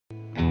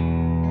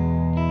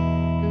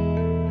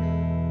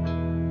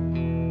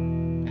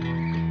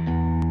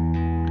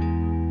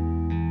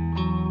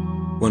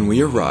When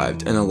we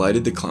arrived and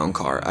alighted the clown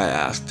car, I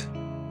asked,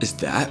 "Is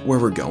that where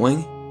we're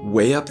going?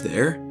 Way up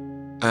there?"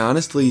 I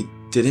honestly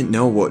didn't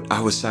know what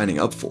I was signing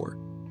up for.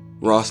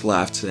 Ross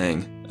laughed,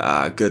 saying,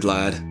 "Good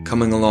lad,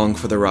 coming along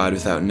for the ride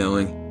without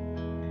knowing."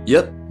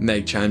 "Yep,"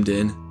 Meg chimed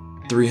in,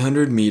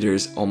 300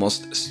 meters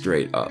almost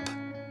straight up.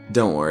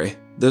 "Don't worry,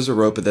 there's a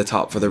rope at the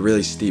top for the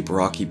really steep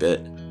rocky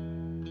bit."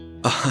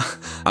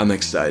 "I'm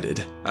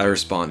excited," I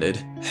responded,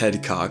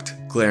 head cocked,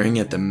 glaring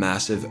at the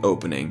massive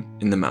opening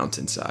in the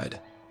mountainside.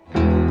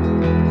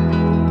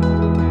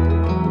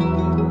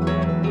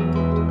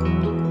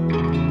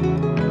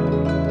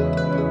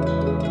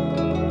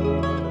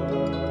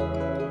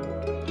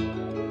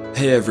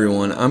 Hey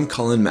everyone, I'm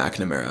Cullan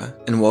McNamara,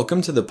 and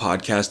welcome to the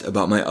podcast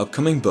about my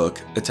upcoming book,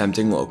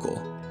 Attempting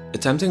Local.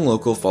 Attempting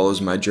Local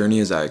follows my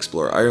journey as I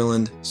explore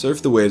Ireland,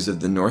 surf the waves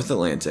of the North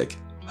Atlantic,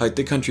 hike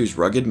the country's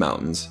rugged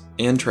mountains,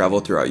 and travel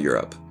throughout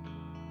Europe,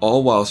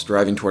 all while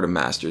striving toward a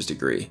master's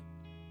degree.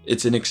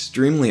 It's an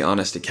extremely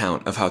honest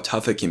account of how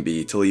tough it can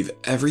be to leave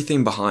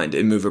everything behind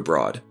and move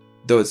abroad,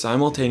 though it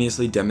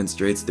simultaneously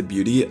demonstrates the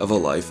beauty of a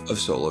life of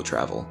solo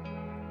travel.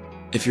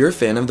 If you're a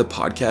fan of the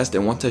podcast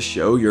and want to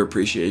show your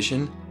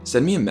appreciation,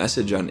 send me a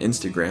message on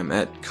Instagram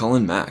at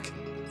CullanMac.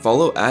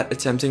 Follow at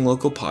Attempting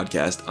Local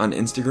Podcast on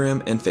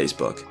Instagram and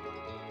Facebook.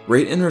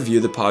 Rate and review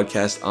the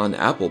podcast on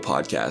Apple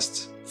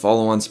Podcasts.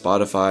 Follow on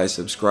Spotify,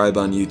 subscribe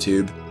on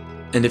YouTube.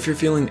 And if you're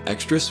feeling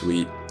extra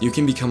sweet, you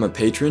can become a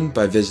patron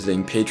by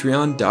visiting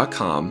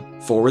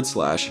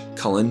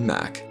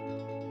patreon.com/CullanMac.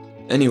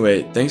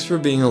 Anyway, thanks for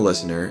being a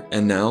listener,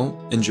 and now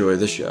enjoy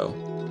the show.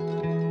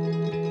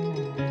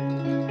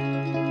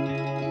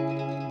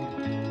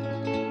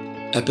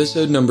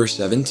 Episode number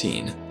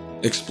 17,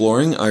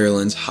 Exploring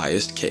Ireland's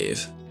Highest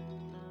Cave.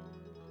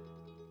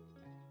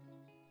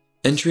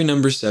 Entry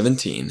number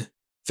 17,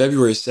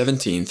 February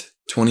 17th,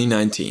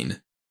 2019,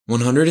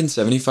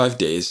 175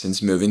 days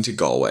since moving to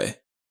Galway.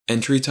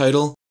 Entry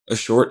title, A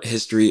Short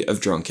History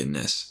of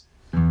Drunkenness.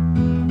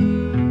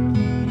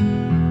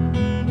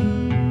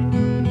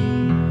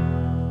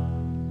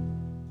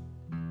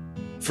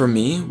 For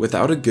me,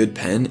 without a good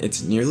pen,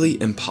 it's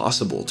nearly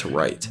impossible to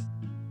write.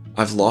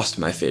 I've lost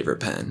my favorite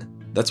pen.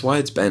 That's why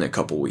it's been a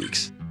couple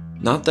weeks.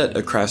 Not that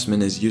a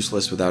craftsman is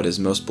useless without his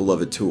most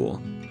beloved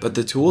tool, but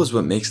the tool is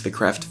what makes the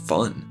craft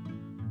fun.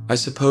 I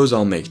suppose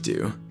I'll make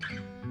do.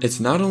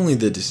 It's not only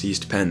the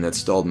deceased pen that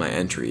stalled my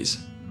entries.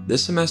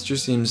 This semester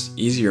seems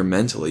easier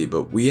mentally,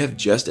 but we have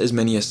just as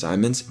many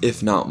assignments,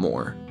 if not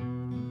more.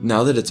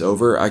 Now that it's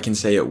over, I can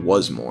say it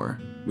was more.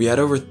 We had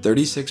over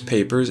 36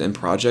 papers and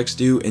projects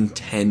due in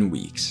 10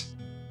 weeks.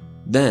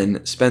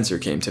 Then, Spencer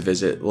came to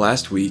visit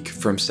last week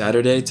from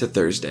Saturday to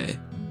Thursday.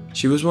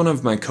 She was one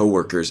of my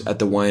co-workers at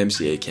the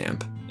YMCA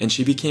camp, and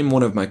she became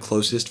one of my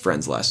closest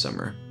friends last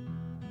summer.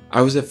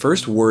 I was at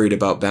first worried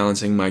about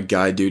balancing my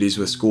guide duties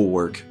with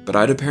schoolwork, but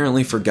I'd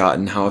apparently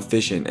forgotten how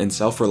efficient and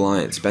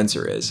self-reliant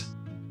Spencer is.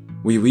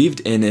 We weaved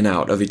in and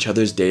out of each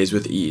other's days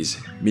with ease,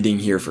 meeting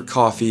here for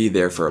coffee,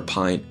 there for a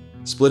pint,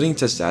 splitting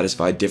to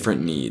satisfy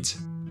different needs.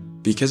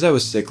 Because I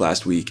was sick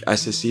last week, I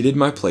seceded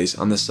my place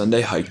on the Sunday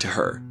hike to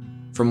her.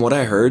 From what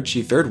I heard,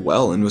 she fared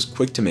well and was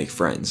quick to make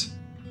friends.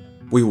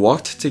 We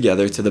walked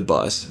together to the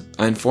bus.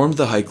 I informed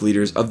the hike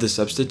leaders of the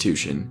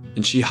substitution,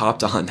 and she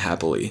hopped on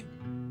happily.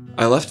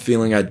 I left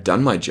feeling I'd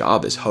done my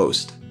job as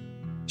host.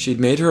 She'd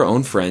made her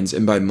own friends,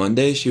 and by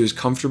Monday she was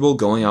comfortable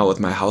going out with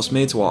my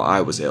housemates while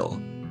I was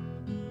ill.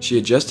 She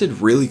adjusted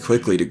really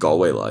quickly to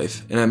Galway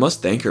life, and I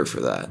must thank her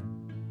for that.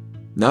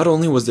 Not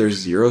only was there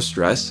zero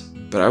stress,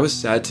 but I was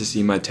sad to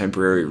see my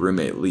temporary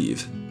roommate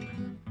leave.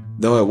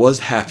 Though I was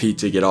happy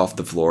to get off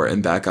the floor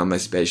and back on my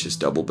spacious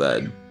double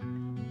bed.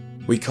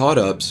 We caught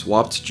up,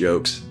 swapped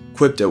jokes,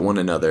 quipped at one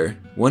another,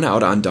 went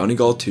out on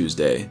Donegal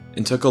Tuesday,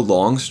 and took a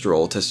long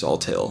stroll to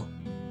Salt Hill.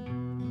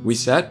 We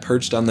sat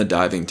perched on the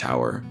diving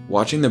tower,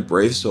 watching the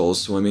brave souls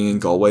swimming in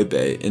Galway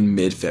Bay in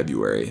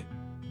mid-February.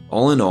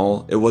 All in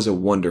all, it was a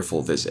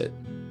wonderful visit.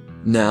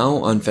 Now,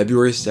 on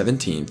February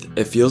 17th,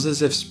 it feels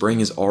as if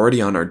spring is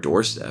already on our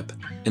doorstep,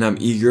 and I'm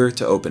eager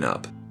to open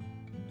up.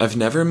 I've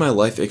never in my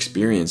life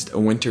experienced a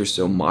winter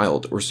so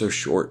mild or so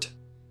short.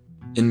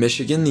 In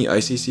Michigan, the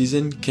icy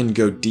season can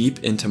go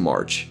deep into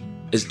March,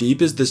 as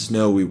deep as the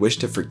snow we wish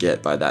to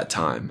forget by that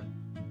time.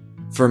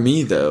 For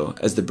me though,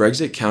 as the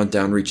Brexit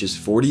countdown reaches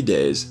 40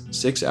 days,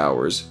 6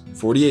 hours,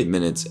 48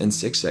 minutes, and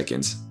 6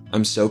 seconds,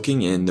 I'm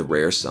soaking in the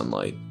rare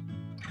sunlight.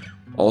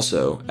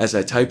 Also, as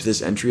I type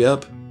this entry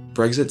up,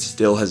 Brexit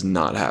still has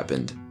not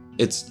happened.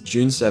 It's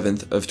June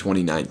 7th of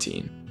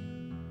 2019.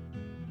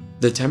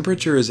 The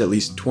temperature is at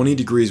least 20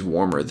 degrees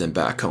warmer than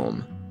back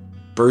home.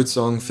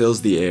 Birdsong fills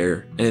the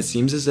air, and it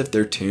seems as if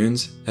their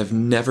tunes have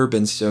never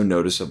been so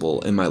noticeable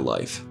in my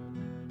life.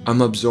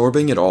 I'm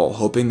absorbing it all,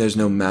 hoping there's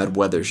no mad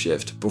weather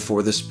shift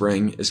before the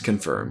spring is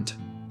confirmed.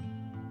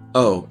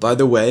 Oh, by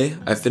the way,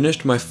 I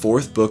finished my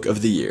 4th book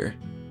of the year,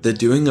 The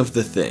Doing of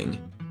the Thing.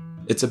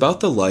 It's about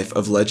the life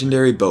of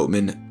legendary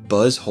boatman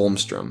Buzz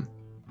Holmstrom.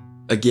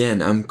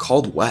 Again, I'm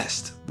called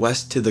west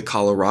to the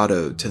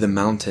Colorado, to the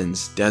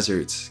mountains,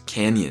 deserts,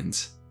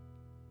 canyons.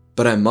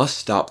 But I must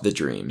stop the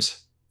dreams.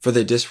 for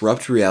they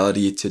disrupt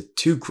reality to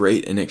too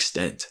great an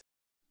extent.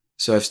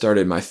 So I've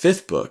started my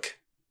 5th book,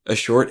 A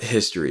Short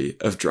History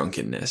of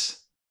Drunkenness.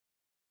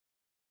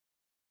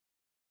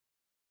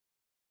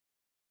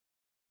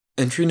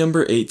 Entry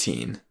number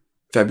 18,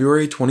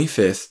 February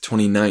 25th,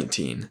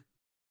 2019.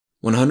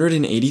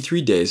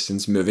 183 days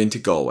since moving to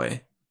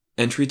Galway.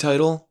 Entry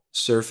title,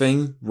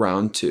 Surfing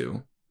Round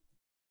 2.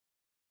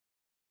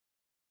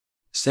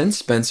 Since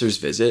Spencer's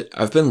visit,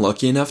 I've been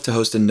lucky enough to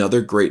host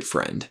another great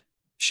friend.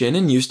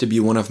 Shannon used to be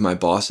one of my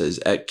bosses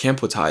at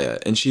𝗵𝗵𝗲𝗏,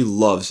 and she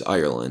loves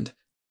Ireland.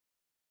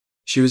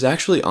 She was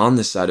actually on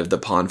this side of the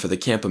pond for the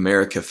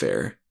𝗬𝗵𝗱𝗲𝗏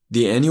Fair,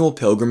 the annual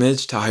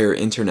pilgrimage to hire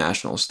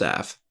international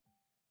staff.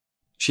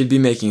 She'd be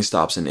making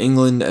stops in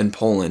England and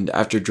Poland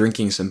after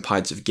drinking some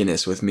pints of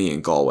Guinness with me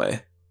in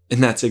Galway,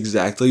 and that's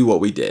exactly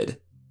what we did.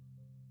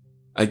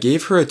 I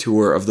gave her a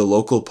tour of the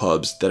local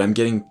pubs that I'm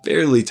getting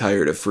fairly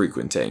tired of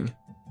frequenting.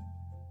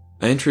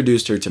 I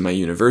introduced her to my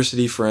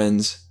university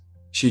friends.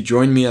 She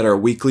joined me at our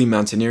weekly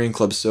mountaineering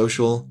club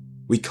social.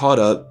 We caught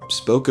up,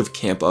 spoke of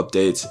camp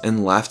updates,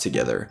 and laughed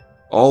together,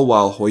 all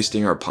while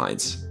hoisting our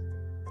pints.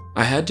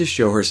 I had to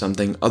show her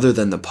something other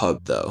than the pub,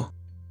 though.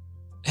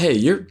 Hey,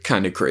 you're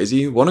kinda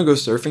crazy. Wanna go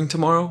surfing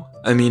tomorrow?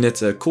 I mean,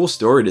 it's a cool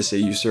story to say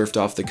you surfed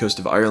off the coast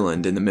of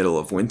Ireland in the middle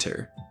of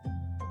winter.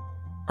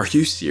 Are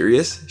you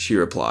serious? She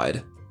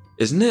replied.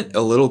 Isn't it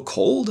a little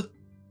cold?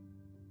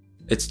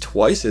 It's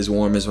twice as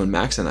warm as when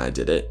Max and I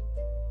did it.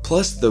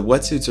 Plus, the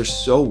wetsuits are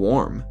so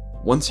warm.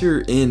 Once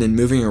you're in and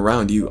moving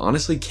around, you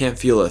honestly can't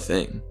feel a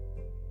thing.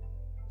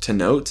 To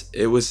note,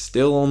 it was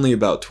still only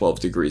about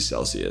 12 degrees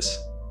Celsius.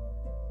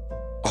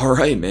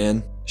 Alright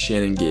man,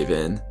 Shannon gave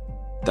in.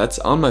 That's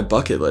on my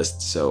bucket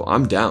list, so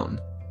I'm down.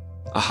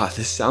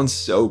 This sounds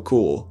so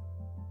cool.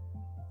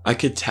 I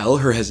could tell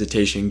her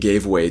hesitation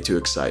gave way to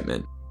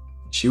excitement.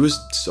 She was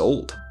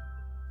sold.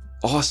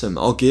 Awesome,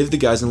 I'll give the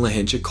guys in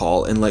𝗀𝗃𝗃 a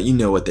call and let you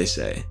know what they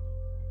say.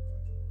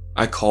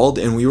 I called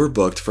and we were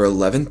booked for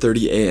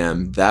 11:30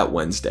 a.m. that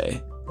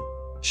Wednesday.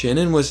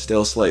 Shannon was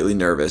still slightly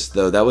nervous,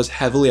 though that was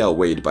heavily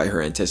outweighed by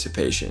her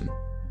anticipation.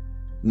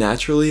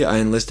 Naturally, I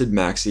enlisted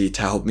Maxie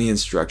to help me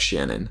instruct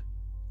Shannon.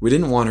 We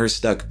didn't want her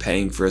stuck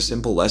paying for a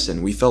simple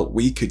lesson we felt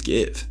we could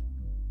give.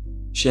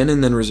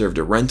 Shannon then reserved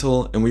a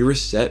rental and we were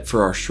set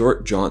for our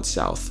short jaunt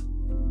south.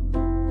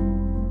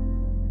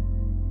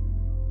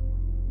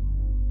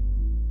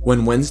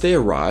 When Wednesday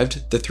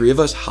arrived, the 3 of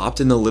us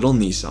hopped in the little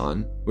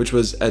Nissan, which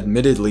was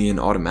admittedly an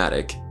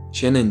automatic.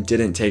 Shannon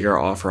didn't take our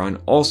offer on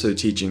also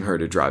teaching her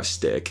to drive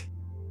stick.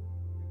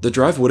 The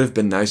drive would have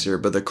been nicer,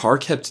 but the car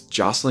kept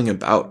jostling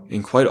about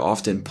and quite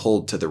often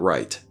pulled to the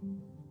right.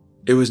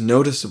 It was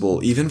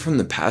noticeable even from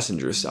the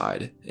passenger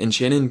side, and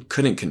Shannon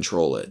couldn't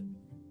control it.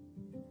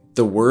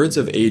 The words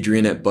of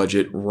Adrian at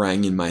Budget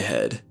rang in my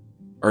head.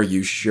 Are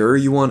you sure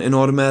you want an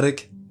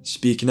automatic?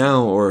 Speak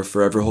now or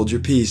forever hold your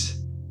peace.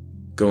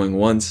 Going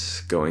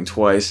once, going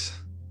twice.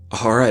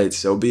 Alright,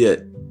 so be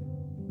it.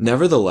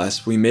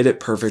 Nevertheless, we made it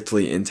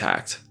perfectly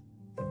intact.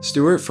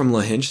 Stuart from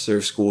𝗀𝗃𝗃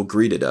Surf School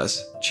greeted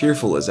us,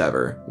 cheerful as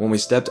ever, when we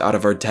stepped out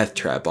of our death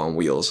trap on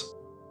wheels.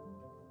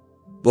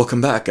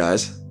 Welcome back,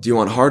 guys. Do you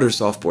want hard or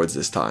soft boards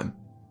this time?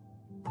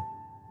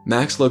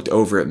 Max looked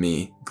over at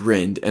me,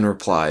 grinned, and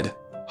replied,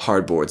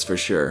 hard boards for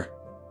sure.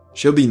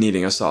 She'll be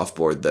needing a soft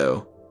board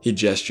though. He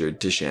gestured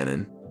to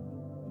Shannon.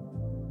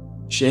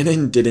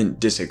 Shannon didn't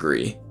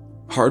disagree.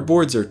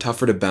 Hardboards are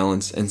tougher to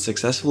balance and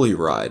successfully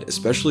ride,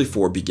 especially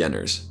for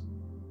beginners.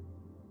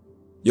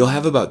 You'll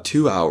have about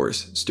 2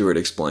 hours, Stuart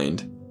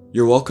explained.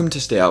 You're welcome to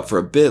stay out for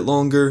a bit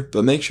longer,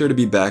 but make sure to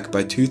be back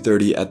by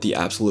 2:30 at the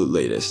absolute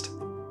latest.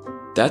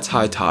 That's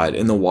high tide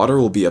and the water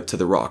will be up to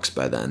the rocks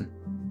by then.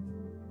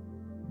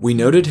 We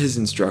noted his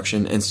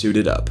instruction and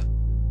suited up.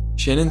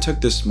 Shannon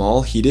took the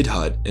small heated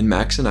hut and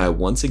Max and I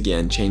once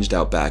again changed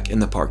out back in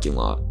the parking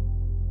lot.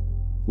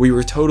 We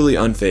were totally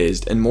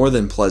unfazed and more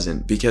than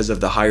pleasant because of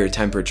the higher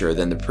temperature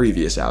than the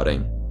previous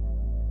outing.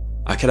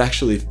 I could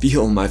actually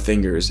feel my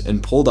fingers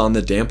and pulled on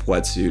the damp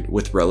wetsuit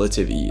with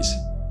relative ease.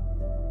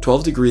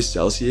 12 degrees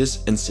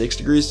Celsius and 6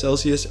 degrees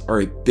Celsius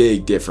are a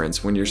big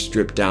difference when you're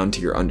stripped down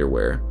to your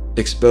underwear,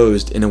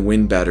 exposed in a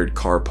wind-battered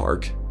car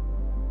park.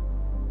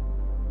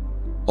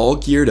 All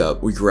geared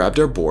up, we grabbed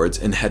our boards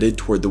and headed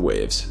toward the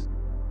waves.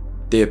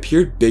 They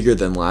appeared bigger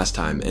than last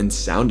time and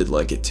sounded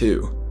like it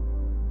too.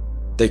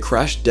 They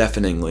crashed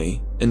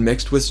deafeningly, and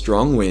mixed with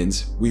strong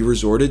winds, we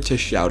resorted to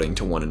shouting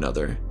to one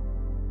another.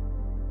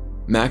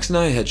 Max and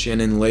I had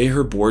Shannon lay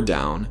her board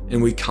down,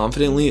 and we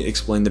confidently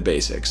explained the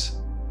basics.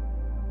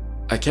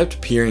 I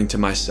kept peering to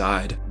my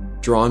side,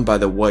 drawn by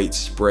the white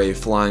spray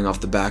flying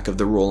off the back of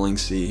the rolling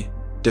sea,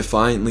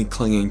 defiantly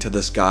clinging to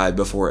the sky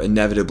before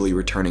inevitably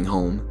returning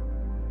home.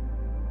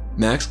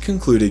 Max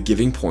concluded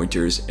giving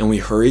pointers, and we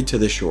hurried to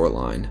the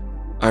shoreline.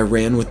 I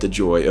ran with the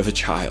joy of a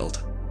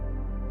child.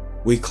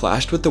 We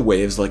clashed with the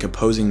waves like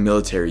opposing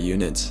military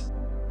units.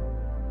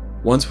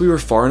 Once we were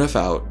far enough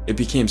out, it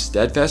became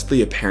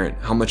steadfastly apparent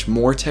how much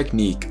more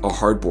technique a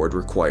hardboard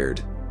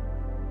required.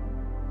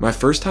 My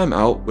first time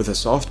out with a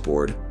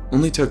softboard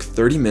only took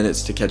 30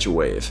 minutes to catch a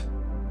wave.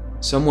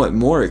 somewhat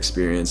more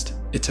experienced,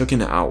 it took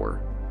an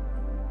hour.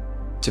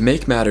 To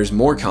make matters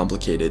more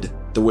complicated,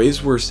 the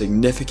waves were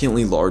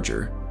significantly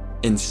larger,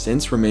 and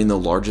since remain the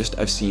largest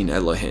I've seen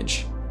at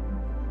𝗀𝗃𝗁.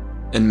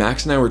 And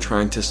Max and I were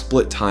trying to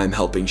split time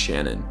helping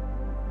Shannon.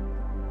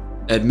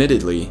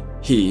 Admittedly,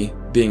 he,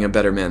 being a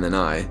better man than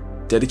I,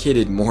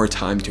 dedicated more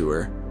time to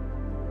her.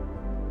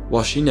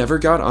 While she never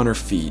got on her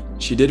feet,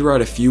 she did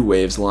ride a few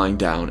waves lying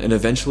down and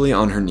eventually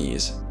on her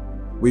knees.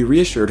 We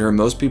reassured her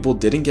most people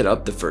didn't get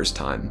up the first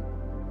time.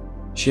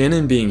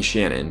 Shannon being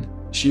Shannon,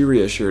 she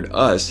reassured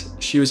us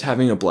she was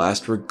having a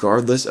blast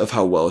regardless of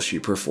how well she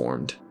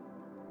performed.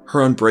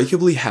 Her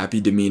unbreakably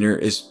happy demeanor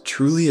is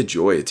truly a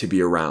joy to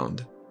be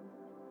around.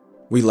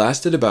 We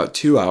lasted about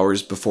 2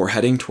 hours before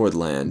heading toward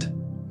land,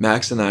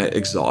 Max and I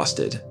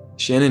exhausted,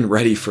 Shannon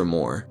ready for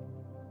more.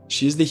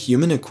 She's the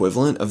human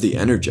equivalent of the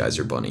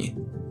Energizer Bunny.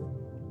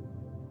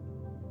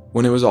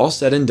 When it was all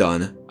said and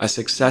done, I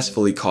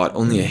successfully caught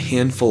only a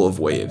handful of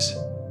waves,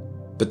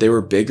 but they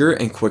were bigger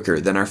and quicker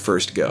than our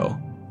first go.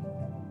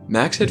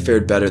 Max had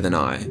fared better than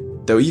I,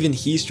 though even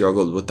he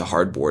struggled with the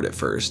hard board at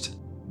first.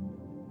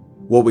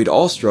 What we'd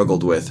all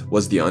struggled with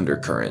was the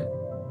undercurrent.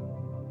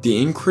 The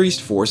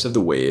increased force of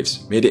the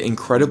waves made it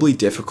incredibly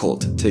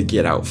difficult to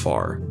get out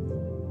far.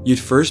 You'd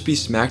first be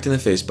smacked in the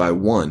face by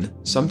 1,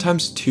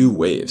 sometimes 2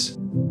 waves,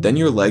 then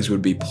your legs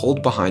would be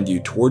pulled behind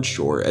you toward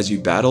shore as you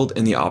battled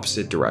in the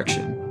opposite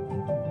direction.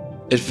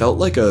 It felt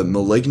like a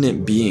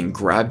malignant being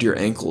grabbed your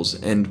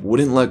ankles and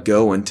wouldn't let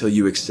go until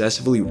you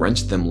excessively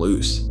wrenched them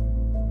loose.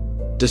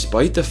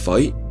 Despite the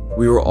fight,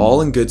 we were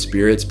all in good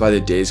spirits by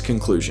the day's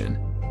conclusion.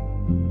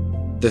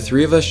 The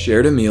 3 of us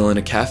shared a meal in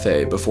a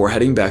cafe before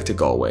heading back to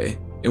Galway,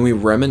 and we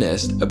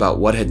reminisced about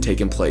what had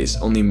taken place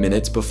only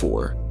minutes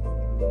before.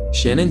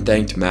 Shannon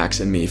thanked Max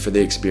and me for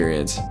the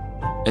experience,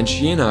 and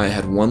she and I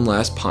had one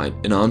last pint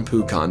in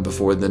𝗀𝗏𝗏𝗲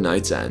before the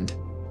night's end.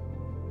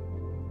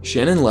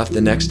 Shannon left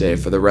the next day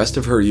for the rest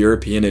of her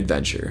European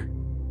adventure.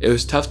 It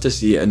was tough to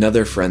see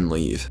another friend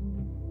leave.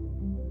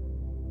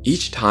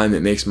 Each time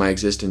it makes my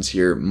existence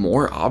here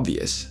more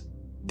obvious.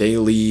 They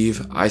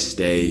leave, I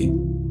stay.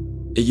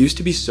 It used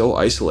to be so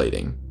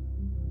isolating.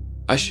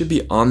 I should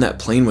be on that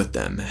plane with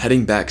them,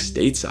 heading back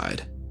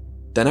stateside.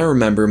 Then I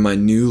remember my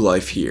new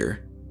life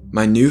here,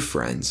 my new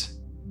friends.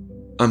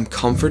 I'm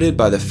comforted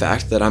by the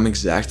fact that I'm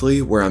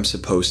exactly where I'm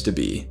supposed to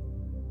be.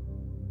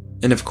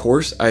 And of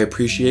course, I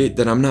appreciate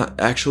that I'm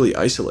not actually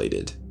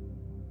isolated.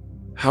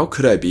 How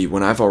could I be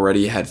when I've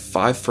already had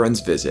 5 friends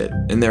visit,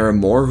 and there are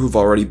more who've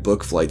already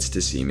booked flights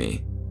to see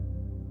me?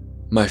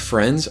 My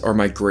friends are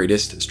my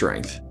greatest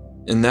strength,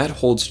 and that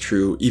holds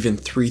true even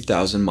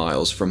 3,000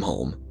 miles from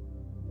home.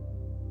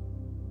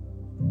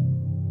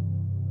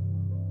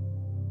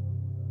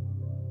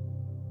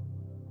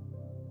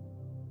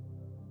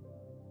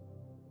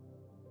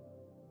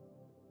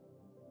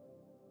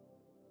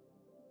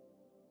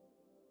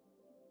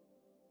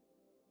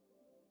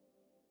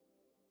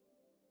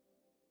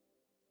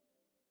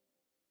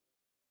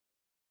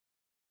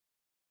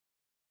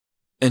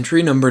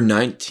 Entry number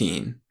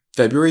 19,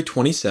 February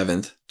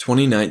 27th,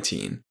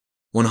 2019,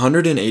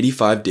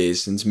 185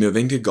 days since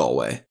moving to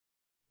Galway.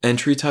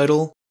 Entry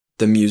title,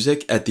 The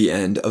Music at the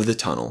End of the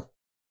Tunnel.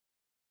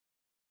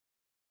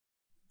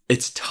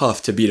 It's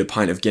tough to beat a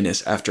pint of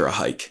Guinness after a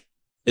hike.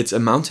 It's a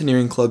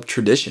mountaineering club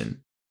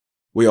tradition.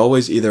 We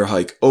always either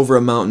hike over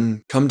a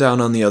mountain, come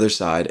down on the other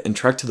side, and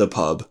trek to the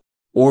pub,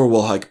 or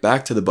we'll hike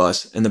back to the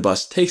bus and the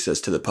bus takes us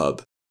to the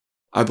pub.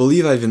 I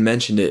believe I even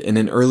mentioned it in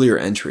an earlier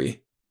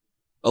entry.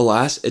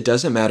 Alas, it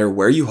doesn't matter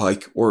where you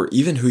hike or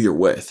even who you're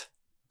with,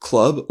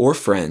 club or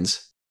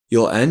friends,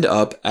 you'll end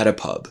up at a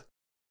pub.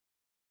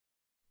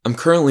 I'm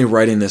currently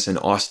writing this in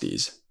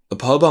𝗪𝗎𝗍, a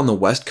pub on the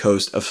west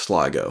coast of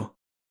Sligo.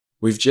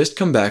 We've just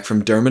come back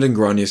from Diarmuid and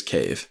Grainne's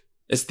cave.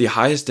 It's the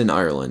highest in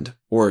Ireland,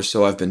 or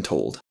so I've been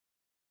told.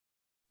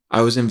 I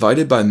was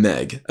invited by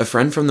Meg, a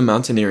friend from the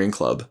mountaineering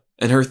club,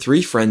 and her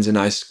 3 friends and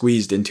I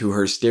squeezed into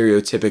her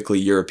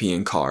stereotypically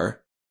European car.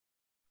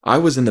 I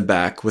was in the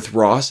back with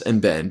Ross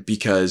and Ben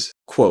because,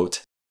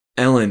 quote,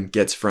 Ellen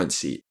gets front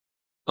seat,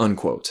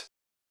 unquote.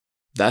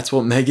 That's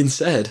what Megan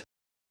said,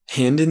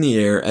 hand in the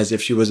air as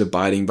if she was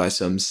abiding by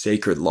some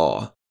sacred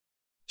law.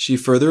 She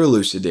further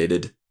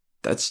elucidated,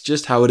 that's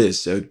just how it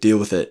is, so deal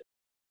with it.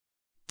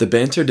 The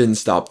banter didn't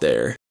stop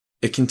there.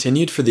 It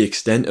continued for the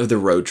extent of the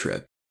road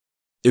trip.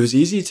 It was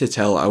easy to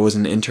tell I was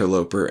an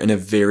interloper in a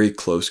very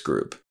close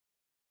group.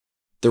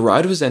 The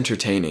ride was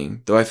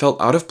entertaining, though I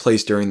felt out of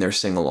place during their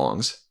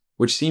sing-alongs,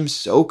 which seems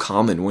so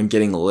common when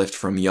getting a lift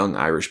from young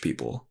Irish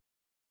people.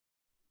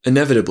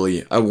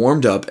 Inevitably, I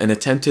warmed up and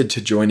attempted to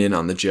join in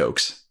on the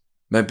jokes.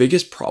 My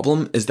biggest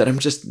problem is that I'm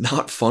just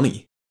not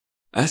funny.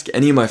 Ask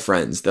any of my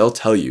friends, they'll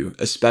tell you,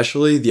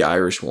 especially the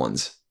Irish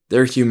ones,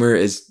 their humor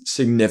is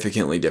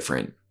significantly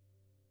different.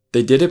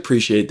 They did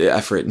appreciate the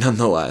effort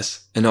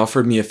nonetheless, and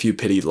offered me a few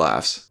pitied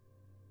laughs.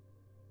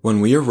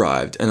 When we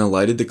arrived and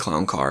alighted the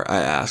clown car, I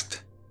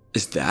asked,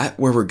 "Is that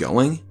where we're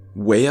going?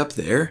 Way up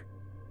there?"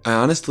 I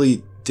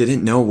honestly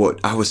didn't know what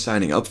I was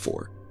signing up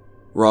for.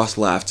 Ross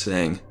laughed,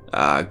 saying,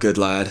 "Ah, good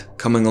lad,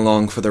 coming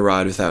along for the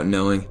ride without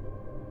knowing."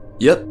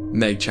 Yep,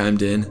 Meg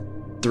chimed in.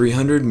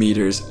 300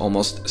 meters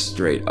almost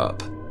straight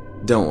up.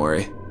 Don't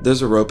worry,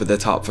 there's a rope at the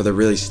top for the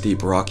really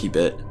steep rocky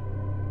bit.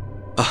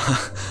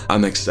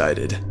 I'm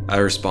excited, I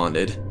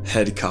responded,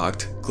 head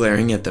cocked,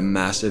 glaring at the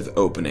massive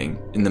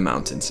opening in the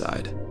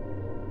mountainside.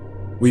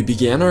 We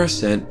began our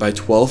ascent by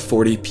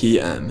 12:40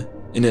 p.m.,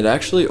 and it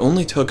actually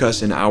only took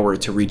us an hour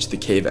to reach the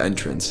cave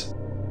entrance.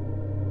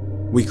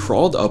 We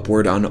crawled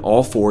upward on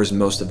all fours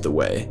most of the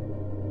way.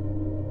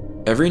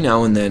 Every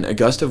now and then, a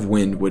gust of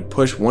wind would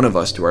push one of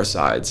us to our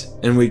sides,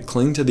 and we'd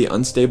cling to the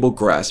unstable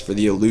grass for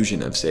the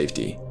illusion of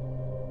safety.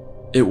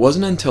 It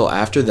wasn't until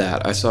after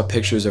that I saw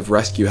pictures of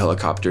rescue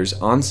helicopters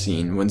on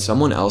scene when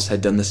someone else had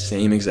done the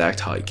same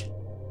exact hike.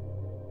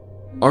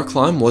 Our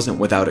climb wasn't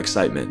without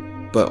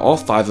excitement, but all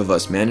 5 of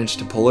us managed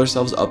to pull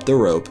ourselves up the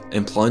rope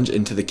and plunge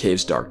into the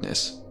cave's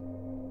darkness.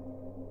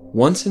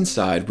 Once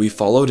inside, we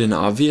followed an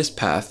obvious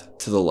path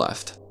to the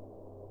left.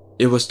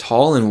 It was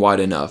tall and wide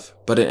enough,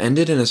 but it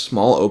ended in a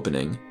small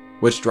opening,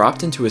 which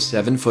dropped into a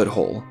 7-foot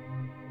hole.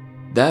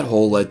 That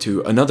hole led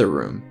to another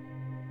room.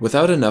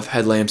 Without enough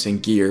headlamps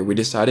and gear, we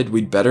decided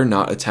we'd better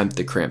not attempt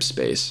the cramped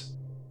space.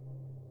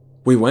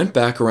 We went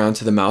back around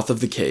to the mouth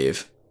of the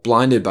cave,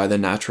 blinded by the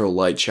natural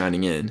light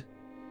shining in.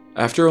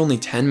 After only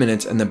 10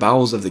 minutes in the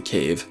bowels of the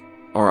cave,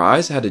 our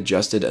eyes had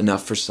adjusted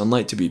enough for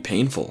sunlight to be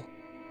painful.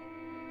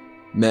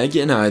 Meg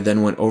and I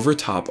then went over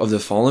top of the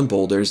fallen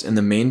boulders in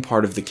the main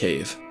part of the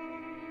cave.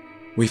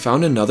 We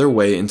found another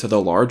way into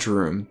the large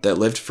room that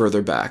lived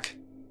further back,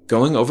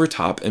 going over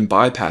top and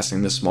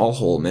bypassing the small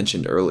hole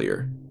mentioned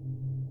earlier.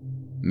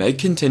 Meg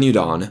continued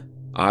on,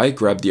 I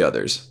grabbed the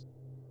others.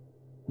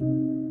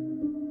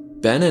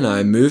 Ben and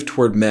I moved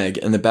toward Meg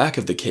in the back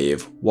of the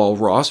cave while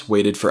Ross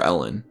waited for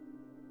Ellen.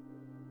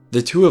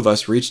 The 2 of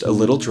us reached a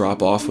little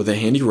drop off with a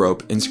handy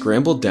rope and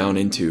scrambled down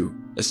into,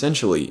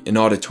 essentially, an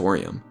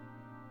auditorium.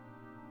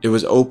 It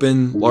was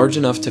open, large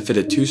enough to fit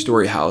a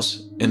 2-story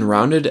house, and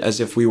rounded as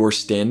if we were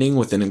standing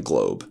within a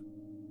globe.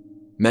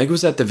 Meg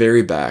was at the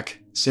very back,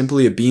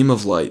 simply a beam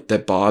of light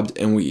that bobbed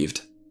and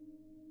weaved.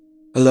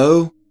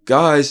 Hello?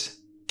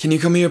 Guys? Can you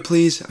come here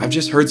please? I've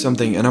just heard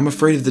something and I'm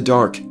afraid of the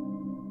dark.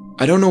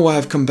 I don't know why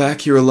I've come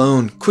back here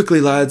alone.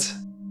 Quickly, lads,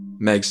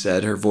 Meg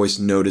said, her voice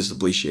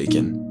noticeably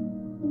shaken.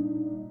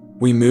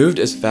 We moved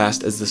as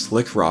fast as the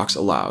slick rocks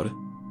allowed.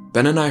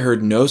 Ben and I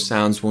heard no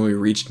sounds when we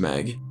reached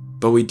Meg,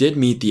 but we did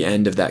meet the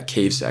end of that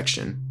cave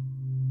section.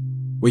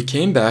 We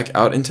came back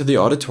out into the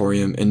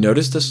auditorium and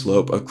noticed a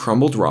slope of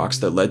crumbled rocks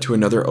that led to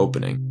another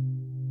opening.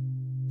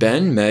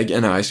 Ben, Meg,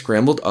 and I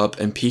scrambled up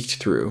and peeked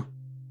through.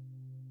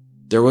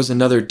 There was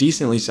another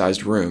decently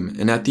sized room,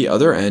 and at the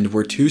other end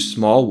were 2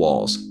 small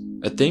walls,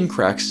 a thin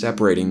crack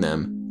separating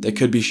them that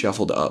could be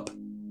shuffled up.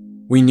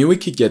 We knew we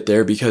could get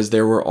there because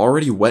there were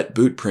already wet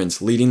boot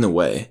prints leading the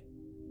way.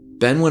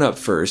 Ben went up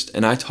first,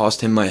 and I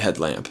tossed him my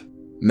headlamp.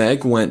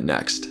 Meg went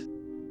next.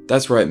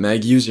 That's right,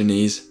 Meg, use your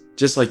knees,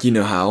 just like you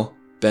know how,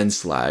 Ben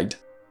slagged.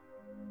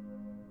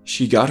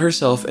 She got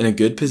herself in a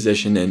good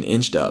position and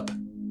inched up,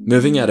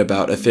 moving at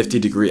about a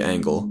 50-degree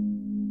angle.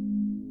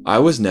 I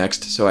was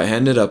next, so I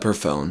handed up her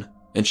phone,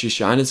 and she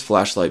shined its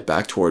flashlight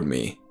back toward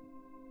me.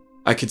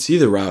 I could see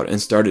the route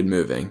and started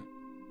moving.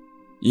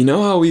 You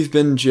know how we've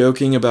been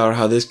joking about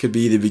how this could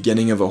be the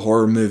beginning of a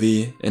horror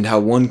movie, and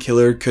how one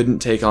killer couldn't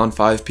take on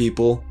 5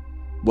 people?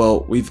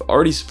 Well, we've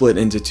already split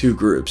into 2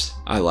 groups,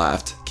 I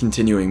laughed,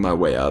 continuing my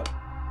way up.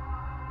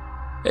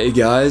 Hey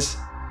guys,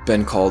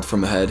 Ben called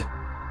from ahead.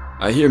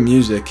 I hear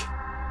music.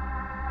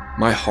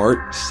 My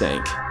heart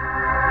sank.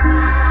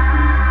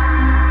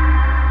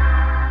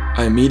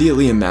 I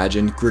immediately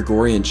imagined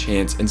Gregorian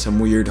chants and some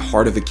weird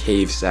heart of a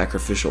cave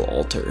sacrificial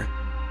altar.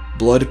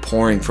 Blood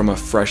pouring from a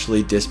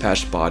freshly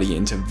dispatched body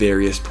into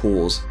various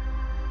pools,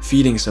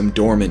 feeding some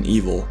dormant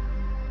evil.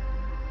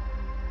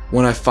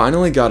 When I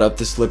finally got up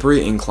the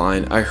slippery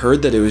incline, I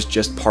heard that it was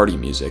just party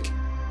music.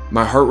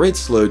 My heart rate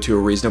slowed to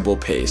a reasonable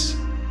pace.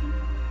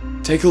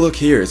 Take a look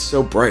here, it's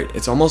so bright,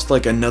 it's almost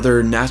like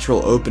another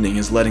natural opening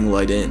is letting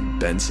light in,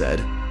 Ben said.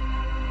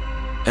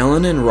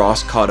 Ellen and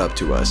Ross caught up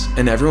to us,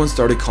 and everyone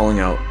started calling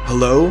out,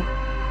 "Hello?"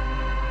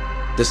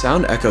 The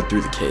sound echoed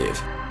through the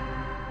cave.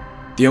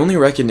 The only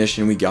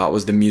recognition we got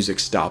was the music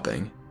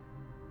stopping.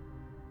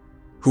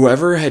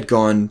 Whoever had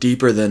gone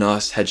deeper than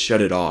us had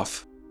shut it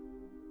off.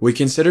 We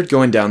considered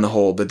going down the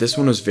hole, but this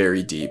one was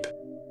very deep.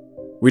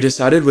 We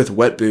decided with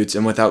wet boots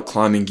and without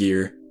climbing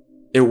gear,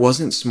 it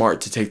wasn't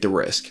smart to take the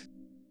risk.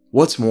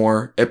 What's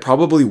more, it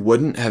probably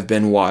wouldn't have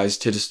been wise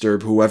to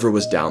disturb whoever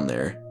was down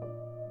there.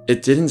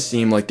 It didn't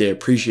seem like they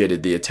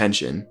appreciated the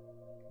attention.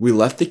 We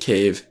left the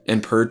cave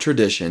and, per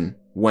tradition,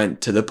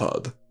 went to the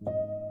pub.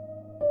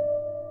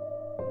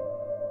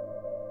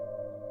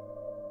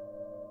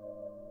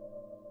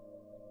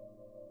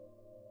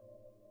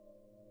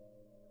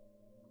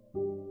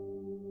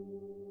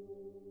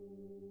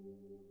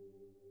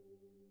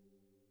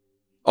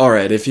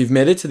 Alright, if you've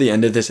made it to the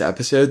end of this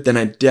episode, then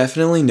I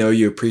definitely know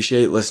you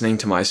appreciate listening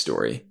to my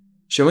story.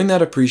 Showing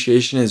that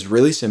appreciation is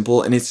really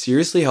simple, and it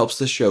seriously helps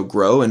the show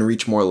grow and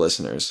reach more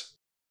listeners.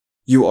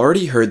 You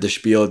already heard the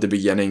spiel at the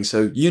beginning,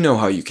 so you know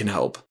how you can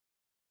help.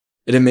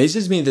 It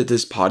amazes me that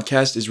this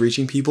podcast is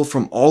reaching people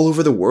from all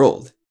over the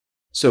world.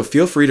 So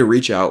feel free to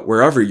reach out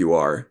wherever you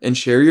are and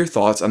share your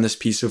thoughts on this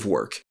piece of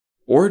work,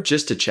 or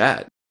just to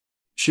chat.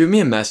 Shoot me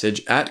a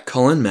message at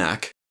Cullan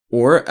Mac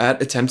or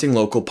at Attempting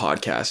Local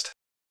Podcast.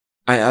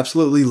 I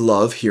absolutely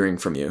love hearing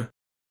from you.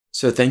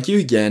 So thank you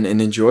again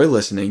and enjoy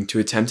listening to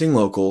Attempting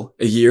Local,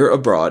 a year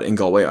abroad in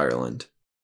Galway, Ireland.